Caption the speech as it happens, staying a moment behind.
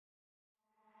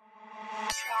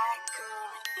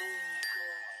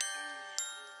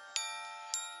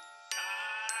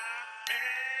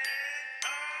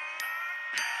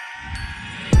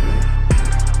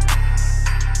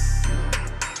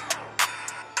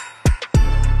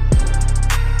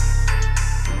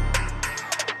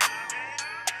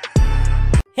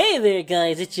there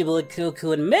guys, it's your boy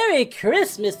Goku and Merry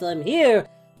Christmas! I'm here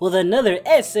with another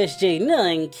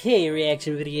SSJ9K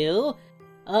reaction video.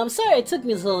 I'm sorry it took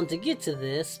me so long to get to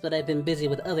this, but I've been busy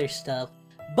with other stuff.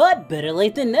 But better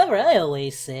late than never, I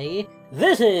always say.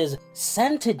 This is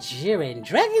Santa Jiren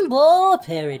Dragon Ball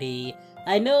Parody.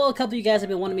 I know a couple of you guys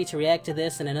have been wanting me to react to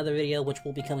this in another video, which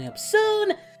will be coming up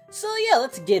soon. So yeah,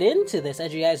 let's get into this.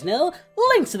 As you guys know,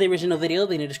 links to the original video will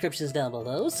be in the descriptions down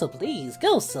below, so please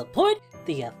go support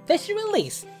the official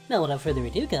release. Now without further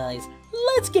ado guys,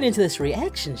 let's get into this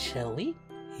reaction, shall we?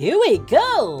 Here we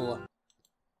go!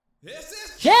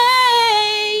 SSJ!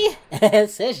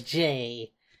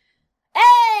 SSJ!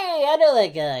 Hey! I know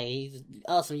that guy. He's an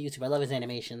awesome YouTuber. I love his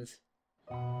animations.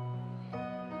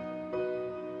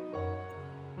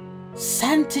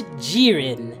 Santa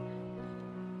Jiren.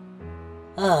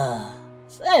 Ah,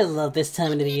 I love this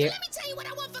time of the year.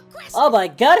 Oh my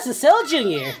god, it's a Cell Jr.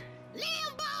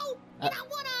 Lambo, and I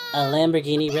want a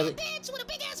Lamborghini, really? With a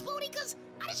big ass booty, cause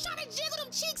I just trying to jiggle them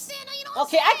cheeks, Santa, you know.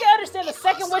 Okay, I can understand the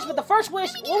second wish, but the first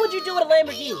wish, what would you do with a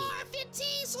Lamborghini?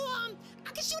 AR-15, so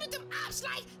I can shoot at them ops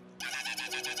like.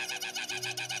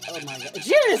 Oh my god,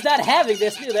 Jiren is not having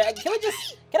this, dude. Can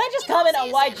I just comment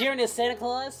on why Jiren is Santa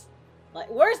Claus? Like,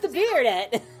 where's the beard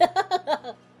at?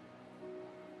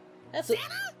 That's a,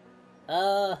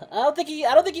 I don't think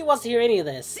he wants to hear any of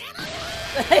this.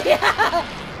 Yeah,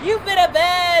 you've been a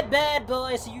bad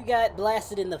boy, so you got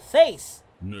blasted in the face.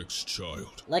 Next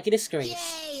child. Like a disgrace.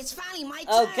 Yay, it's finally my turn.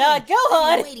 Oh god, go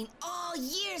on! I've been waiting all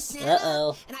year, Santa.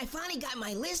 Uh-oh. And I finally got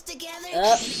my list together.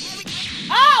 Oh,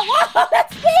 whoa,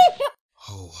 that's me!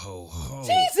 Ho, ho, ho.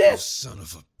 Jesus! Son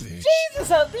of a bitch.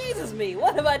 Jesus, oh, Jesus me,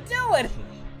 what am I doing?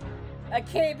 I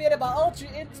came in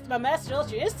my Master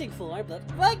Ultra Instinct form, but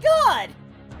my god!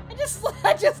 I just... Who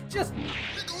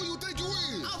you think you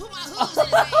is? I'll put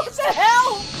my hooves in his ass. What the hell?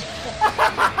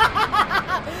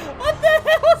 What the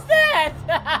hell was that?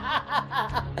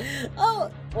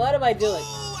 Oh, what am I doing?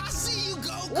 Oh, I see you,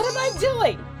 Goku. What am I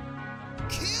doing?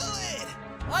 Kill it.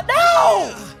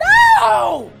 No!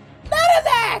 No! None of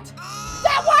that!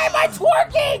 Why am I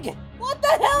twerking? What the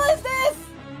hell is this?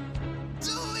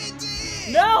 Do it,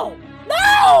 dude. No!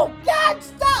 No! God,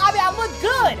 stop! I mean, I look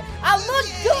good! I look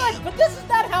good! But this is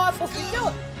not how I'm supposed to do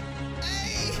it!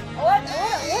 What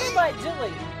am I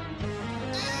doing?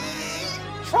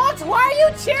 Trunks, why are you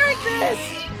cheering this?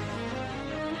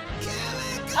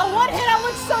 On one hand, I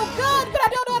look so good, but I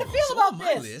don't know how to feel about this!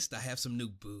 On my list, I have some new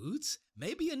boots,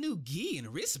 maybe a new gi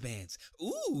and wristbands,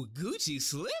 ooh, Gucci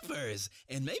slippers,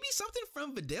 and maybe something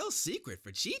from Vidal's Secret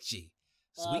for Chi-Chi,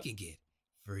 so we can get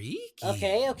freaky.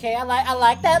 Okay, I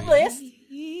like that list.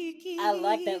 I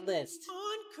like that list.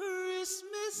 On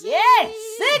Christmas Yes!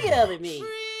 Sing it over me!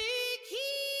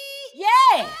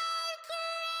 Yeah!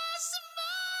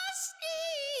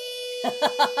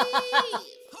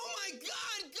 Oh my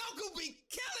god, Goku be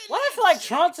killing Why do I feel like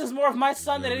Trunks is more of my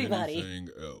son than anybody? Anything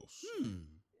else?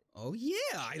 Oh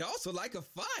yeah, I'd also like a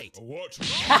fight. What?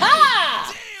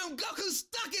 Ha-ha! Damn, Goku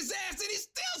stuck his ass and he's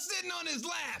still sitting on his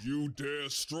lap. You dare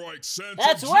strike Santa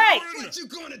That's Jiren? right! What you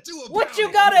gonna do about it? What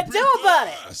you gonna do about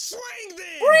it? Swing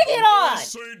then! Bring it on!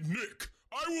 Saint Nick,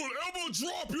 I will elbow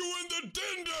drop you in the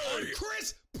dende!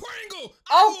 Chris Pringle!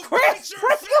 Oh, Chris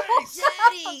Pringle!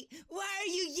 Daddy, why are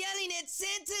you yelling at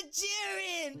Santa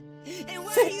Jiren? And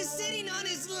why are you sitting on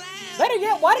his lap? Better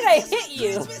yet, why did I hit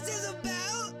you? Christmas is about?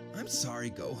 I'm sorry,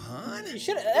 Gohan. You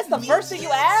should. That's the first thing you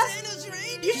asked? Santa's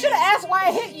reindeer. You should have asked why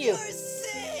I hit you. You're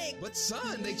sick. But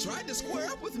son, they tried to square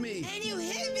up with me. And you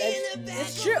hit me in the back.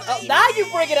 It's true. of Oh, my now you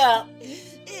neck. bring it up.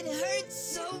 It hurts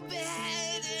so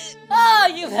bad. Oh,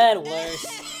 you've had worse.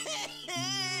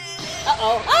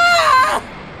 Uh-oh. Ah!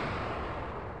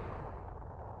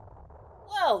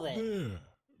 Well then. There.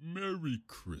 Merry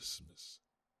Christmas.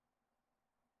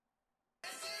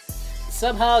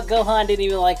 Somehow Gohan didn't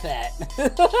even like that.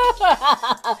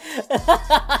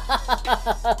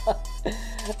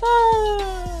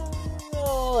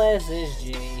 Oh,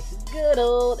 SSJ. Good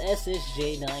old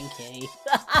SSJ 9K.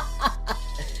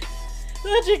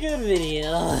 Such a good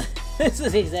video. This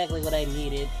is exactly what I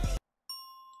needed.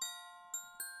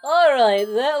 Alright,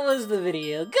 that was the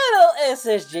video. Good old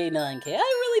SSJ 9K. I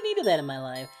really needed that in my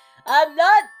life. I'm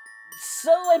not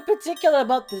so in particular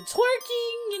about the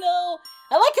twerking, you know.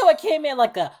 I like how it came in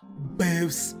like a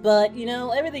boost, but, you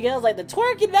know, everything else, like the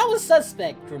twerking, that was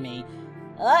suspect for me.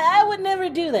 I would never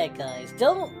do that, guys.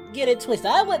 Don't get it twisted.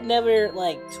 I would never,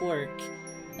 like, twerk.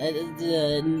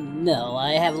 No,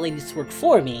 I have ladies twerk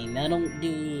for me. I don't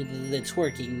do the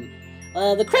twerking.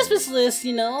 The Christmas list,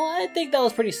 you know, I think that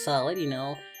was pretty solid, you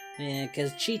know. Yeah,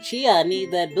 cause Chi-Chi, I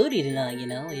need that booty tonight, you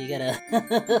know. You gotta...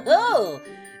 Oh!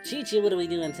 Chi-Chi, what are we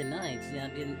doing tonight? Yeah,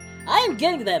 I am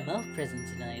getting that mouth present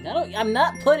tonight. I'm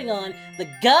not putting on the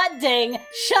goddamn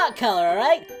shock collar,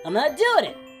 alright? I'm not doing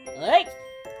it, alright?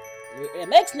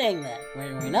 I'm X-naying that.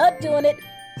 We're not doing it.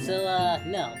 So,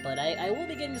 no, but I will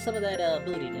be getting some of that,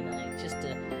 booty tonight,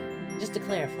 just to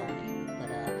clarify.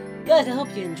 But, guys, I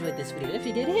hope you enjoyed this video. If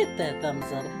you did, hit that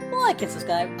thumbs up, like and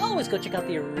subscribe. Always go check out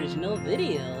the original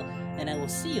video. And I will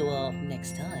see you all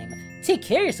next time. Take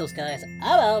care of yourselves, guys.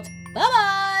 I'm out.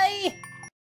 Bye-bye!